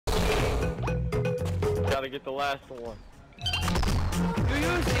gotta get the last one. Do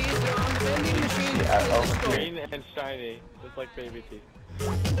you see the vending machine? Yeah, green and shiny, just like baby teeth.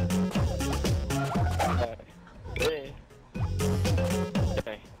 Okay.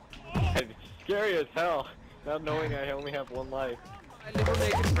 It's scary as hell, not knowing I only have one life. My little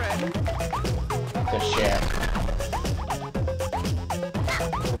naked friend. The share.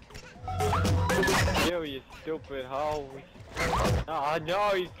 You stupid hoe. Oh no,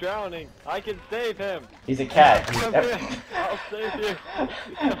 he's drowning. I can save him. He's a cat. Come here. I'll save you.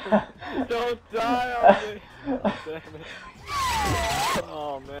 Don't die on me. Oh, damn it.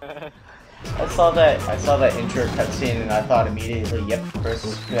 Oh man. I saw that intro cutscene and I thought immediately, yep, Chris,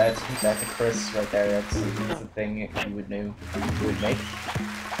 that's a Chris right there. That's the thing you would make.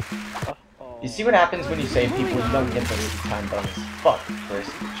 You see what happens when you save people? You don't get the time bonus. Fuck, Chris.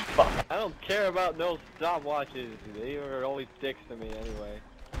 Fuck. I don't care about no stopwatches. They are always dicks to me anyway.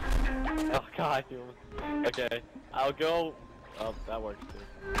 Oh god, you. Okay, I'll go. Oh, that works too.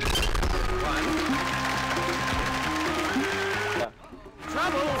 Yeah.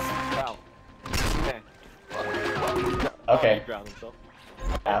 Troubles. Wow. Okay. Okay. Oh, he drowned himself.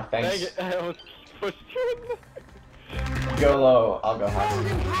 Ah, thanks. Dang it, I almost pushed you in the... Go low, I'll go high.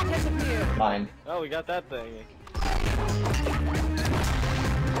 Golden hat has appeared. Mine. Oh, we got that thing.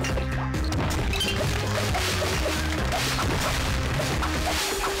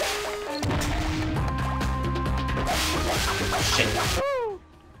 Shit.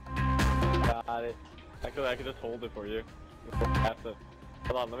 Got it. I could just hold it for you. Have to.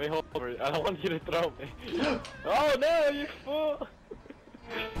 Hold on, let me hold it for you. I don't want you to throw me. Oh no, you fool!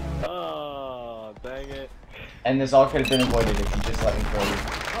 Oh, dang it. And this all could have been avoided if you just let me throw you.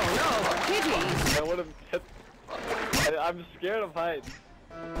 Oh no, kitties! I would have hit. I'm scared of heights.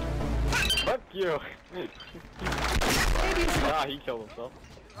 Fuck you. Ah, he killed himself.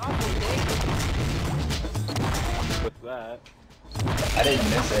 What's that? I didn't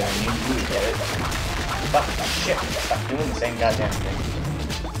miss it, I knew you would get it. Fuck, shit, stop doing the same goddamn thing.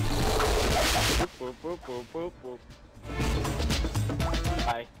 Boop, boop, boop, boop, boop.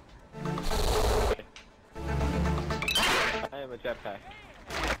 Hi. Okay. I am a jetpack.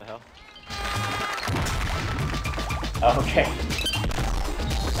 What the hell? Okay.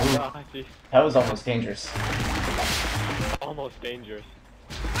 Ooh, Ah, jeez. that was almost dangerous. Almost dangerous.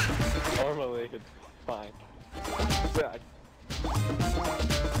 Normally it's fine.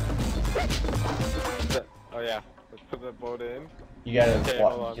 Oh yeah, let's put the boat in. You gotta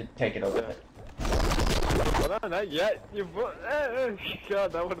Okay, take it over there. Well, no, not yet. You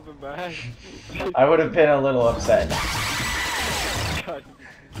God, that would have been bad. I would have been a little upset. God,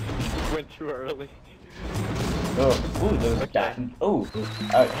 you went too early. Oh, ooh, those diamonds. Oh,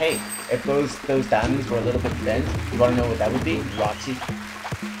 hey, if those diamonds were a little bit bent, you wanna know what that would be? Roxy.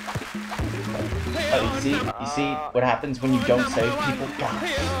 Oh, you see what happens when you don't save people? God.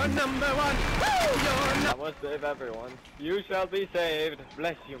 I must save everyone. You shall be saved.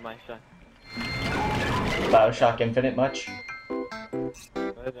 Bless you, my son. BioShock Infinite much?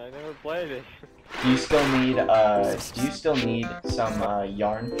 I never played it. Do you still need some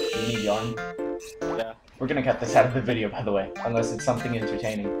yarn? Do you need yarn? Yeah. We're gonna cut this out of the video, by the way, unless it's something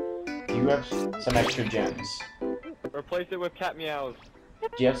entertaining. Do you have some extra gems? Replace it with cat meows.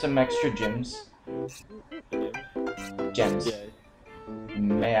 Do you have some extra gems? Gems. Yeah.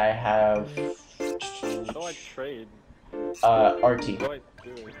 May I have... How do I trade? RT. What do I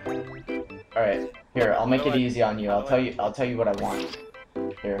do? Alright, here, I'll make it easy on you. How do I'll tell you what I want.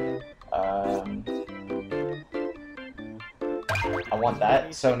 Here. I want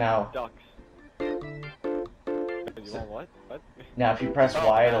that, so now... Ducks. You want what? What? Now if you press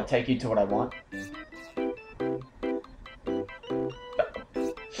Y, it'll take you to what I want.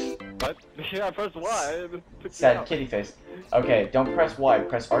 What? Yeah, I pressed Y. Sad kitty face. Okay, don't press Y,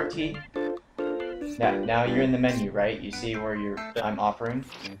 press RT. Now you're in the menu, right? You see where I'm offering?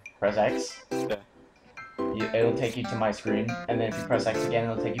 Press X. Yeah. It'll take you to my screen, and then if you press X again,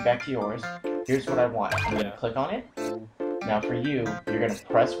 it'll take you back to yours. Here's what I want. I'm gonna click on it. Now for you, you're gonna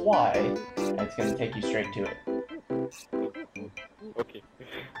press Y, and it's gonna take you straight to it. Okay.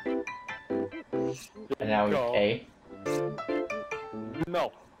 And now we A.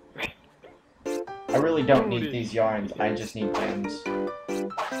 No. I really don't need these yarns, I just need gems.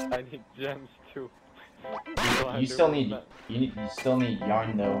 I need gems too. You still need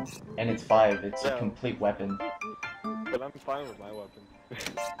yarn though, and it's 5. It's a complete weapon. But I'm fine with my weapon.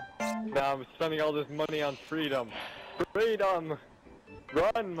 Now I'm spending all this money on freedom. Freedom!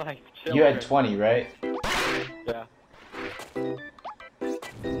 Run, my children! You had 20, right? Yeah.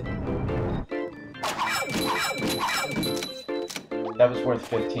 That was worth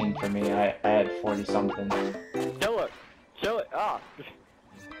 15 for me. I had 40 something. Kill it! Kill it! Ah!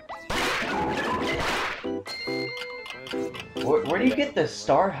 Where do you get the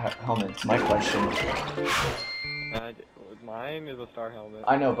star helmets? My question. Mine is a star helmet.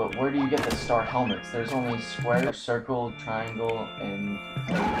 I know, but where do you get the star helmets? There's only square, circle, triangle, and...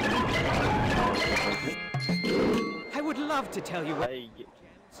 I would love to tell you what,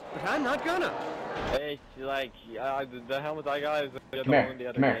 but I'm not gonna. Hey, like, the helmet I got is the Come one here, in the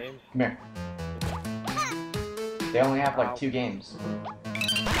other come here, games. come here. They only have like 2 games.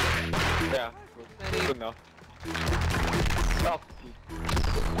 Yeah, good enough. Oh,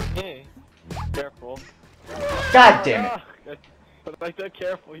 hey, careful. God damn it! But I said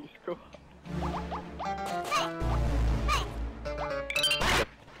careful, you screw up.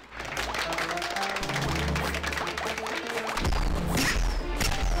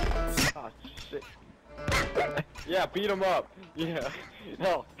 Oh shit. Yeah, beat him up. Yeah.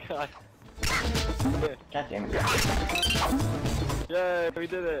 Oh god. Yeah. God damn it. Yay, we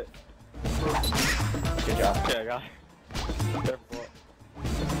did it. Good job. Okay, I got it. Careful.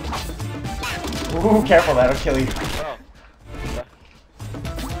 Ooh, careful, that'll kill you. Oh.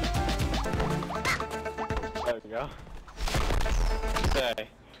 There we go. Okay.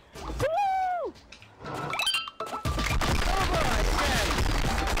 Woo!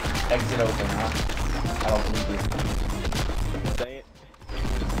 Exit open, huh? I don't believe you. Dang it.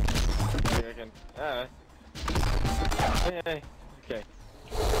 Maybe I can. Hey. Okay.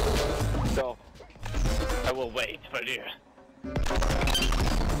 So, I will wait for you.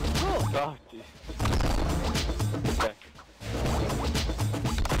 Oh, jeez. Okay.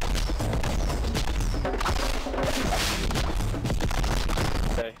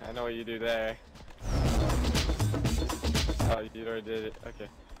 Okay, I know what you do there. Oh, you already did it. Okay.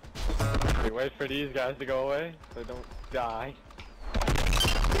 We wait for these guys to go away, so they don't die.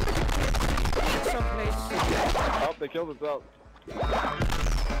 Oh, they killed themselves.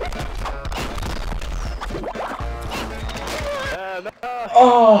 No!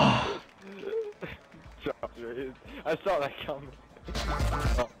 Oh! I saw that coming.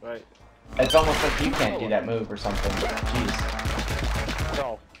 Oh, right. It's almost like you can't do that move or something. Jeez.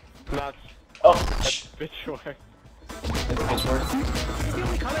 No. Not Oh! that Shh. bitch work. It's bitch work.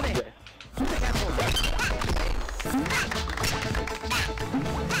 Yes.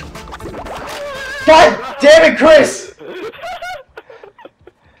 God damn it, Chris!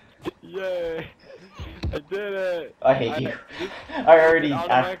 Yay! I did it! I hate you. I already...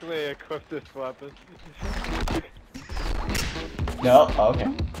 automatically equipped this weapon. No? Oh, okay.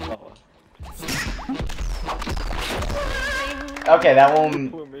 Oh. Okay, that one...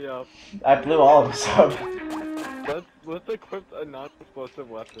 Blew me up. I blew all of us up. Let's equip a non-explosive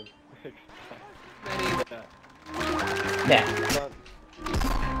weapon. Yeah.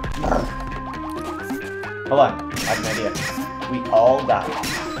 Nah. Hold on. I have an idea. We all die.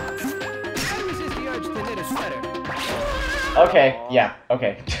 Okay, yeah,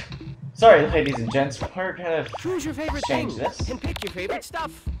 okay. Sorry, ladies and gents, we're gonna Choose your favorite change thing this. and pick your favorite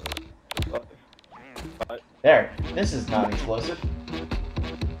stuff. There, this is non-explosive.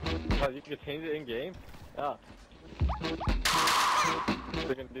 Oh, you can change it in game? Ah.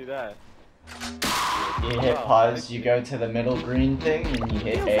 We're gonna do that. You hit pause, you go to the middle green thing, and you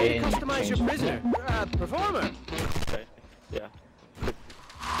hit A and you Customize change your it. prisoner. Performer. Okay. Yeah.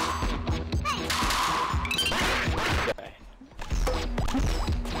 Okay.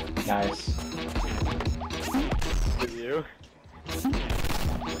 Nice. With you.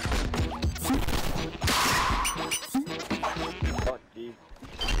 Fuck these.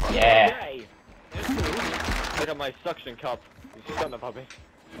 Yeah. Yay! Look at my suction cup. You son of a bitch.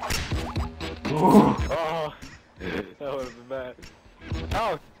 Ooh. Oh, that would have been bad.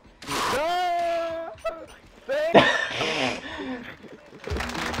 Oh!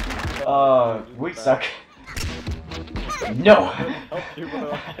 No! We suck. No! Help you,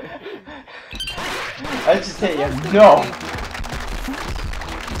 bro. I just hit you. No!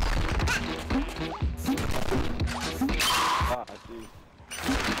 Ah, jeez.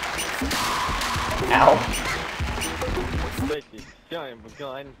 Ow. Take you, son of a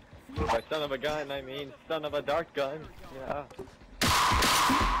gun. By son of a gun, I mean son of a dark gun. Yeah.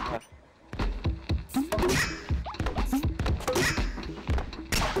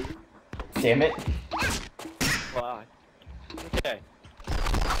 Damn it. Wow. Okay.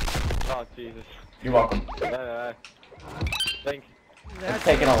 Oh, Jesus. You're welcome. Think. It's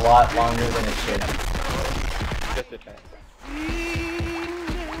taking a lot longer than it should. Just a chance.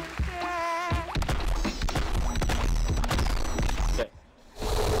 Okay.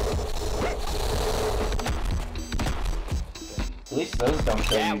 At least those don't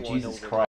kill you, Jesus Christ.